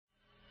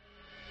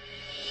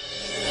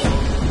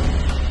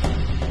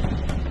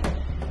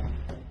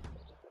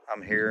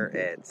here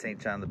at St.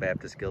 John the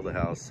Baptist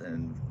Guildhouse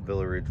in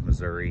Villa Ridge,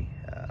 Missouri.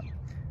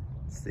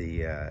 It's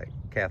the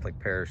Catholic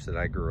parish that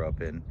I grew up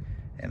in,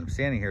 and I'm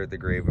standing here at the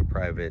grave of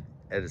Private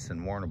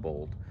Edison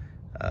Warnebold.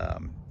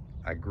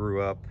 I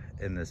grew up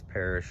in this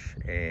parish,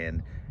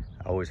 and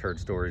I always heard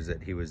stories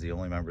that he was the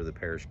only member of the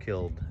parish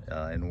killed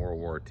in World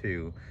War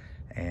II.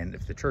 And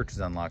if the church is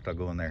unlocked, I'll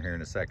go in there here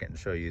in a second and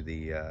show you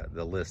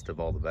the list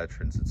of all the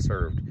veterans that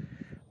served.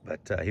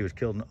 But he was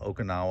killed in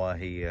Okinawa.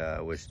 He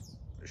was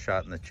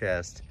shot in the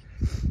chest,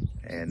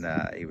 and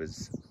he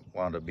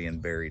wound up being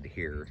buried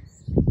here.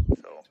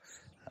 So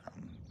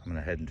I'm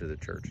gonna head into the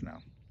church now.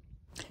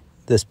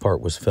 This part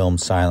was filmed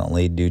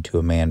silently due to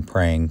a man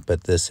praying,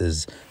 but this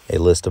is a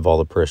list of all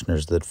the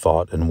parishioners that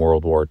fought in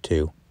World War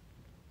II.